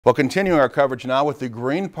Well, continuing our coverage now with the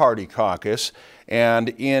Green Party Caucus, and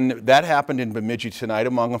that happened in Bemidji tonight,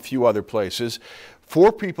 among a few other places.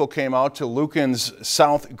 4 people came out to Lucan's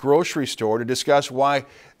South grocery store to discuss why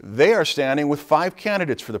they are standing with 5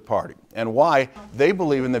 candidates for the party and why they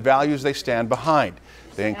believe in the values they stand behind.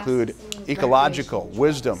 They include ecological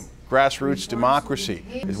wisdom, grassroots democracy,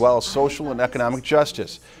 as well as social and economic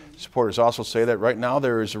justice. Supporters also say that right now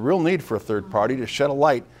there is a real need for a third party to shed a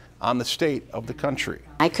light on the state of the country.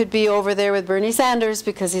 I could be over there with Bernie Sanders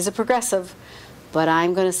because he's a progressive, but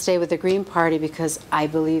I'm going to stay with the Green Party because I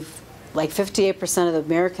believe, like 58% of the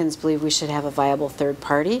Americans believe, we should have a viable third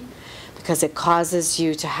party because it causes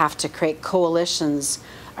you to have to create coalitions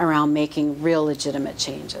around making real legitimate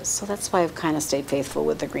changes. So that's why I've kind of stayed faithful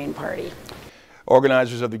with the Green Party.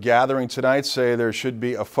 Organizers of the gathering tonight say there should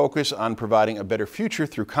be a focus on providing a better future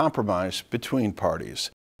through compromise between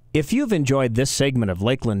parties. If you've enjoyed this segment of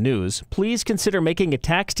Lakeland News, please consider making a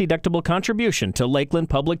tax-deductible contribution to Lakeland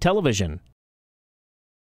Public Television.